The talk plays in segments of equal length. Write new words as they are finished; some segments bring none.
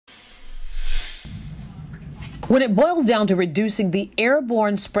When it boils down to reducing the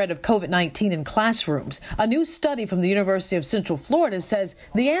airborne spread of COVID-19 in classrooms, a new study from the University of Central Florida says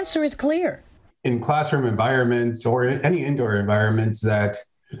the answer is clear. In classroom environments or any indoor environments that,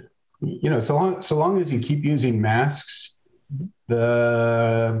 so long as you keep using masks,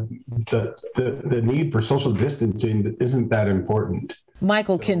 the need for social distancing isn't that important.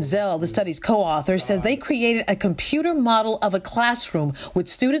 Michael Kinzel, the study's co-author, says they created a computer model of a classroom with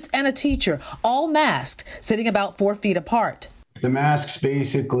students and a teacher, all masked, sitting about 4 feet apart. The masks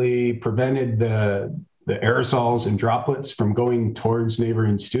basically prevented the aerosols and droplets from going towards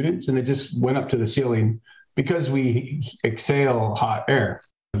neighboring students, and it just went up to the ceiling because we exhale hot air.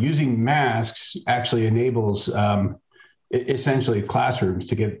 Using masks actually enables essentially classrooms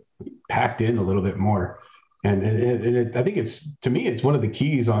to get packed in a little bit more. And I think to me, it's one of the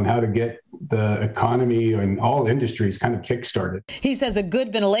keys on how to get the economy and all industries kind of kick-started. He says a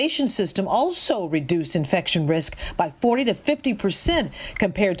good ventilation system also reduced infection risk by 40 to 50%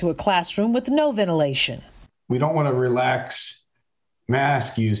 compared to a classroom with no ventilation. We don't want to relax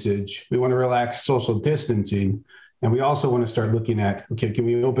mask usage. We want to relax social distancing. And we also want to start looking at, okay, can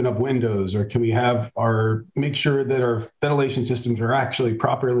we open up windows, or can we make sure that our ventilation systems are actually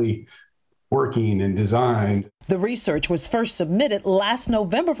properly working and designed. The research was first submitted last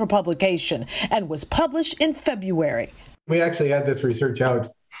November for publication and was published in February. We actually had this research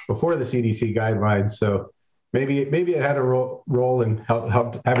out before the CDC guidelines, so maybe it had a role in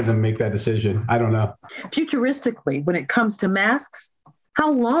help having them make that decision. I don't know. Futuristically, when it comes to masks,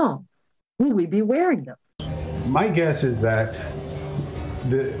 how long will we be wearing them? My guess is that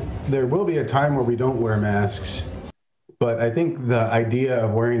there will be a time where we don't wear masks. But I think the idea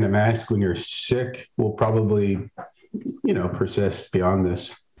of wearing a mask when you're sick will probably, persist beyond this.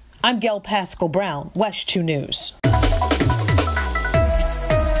 I'm Gail Pascal Brown, West 2 News.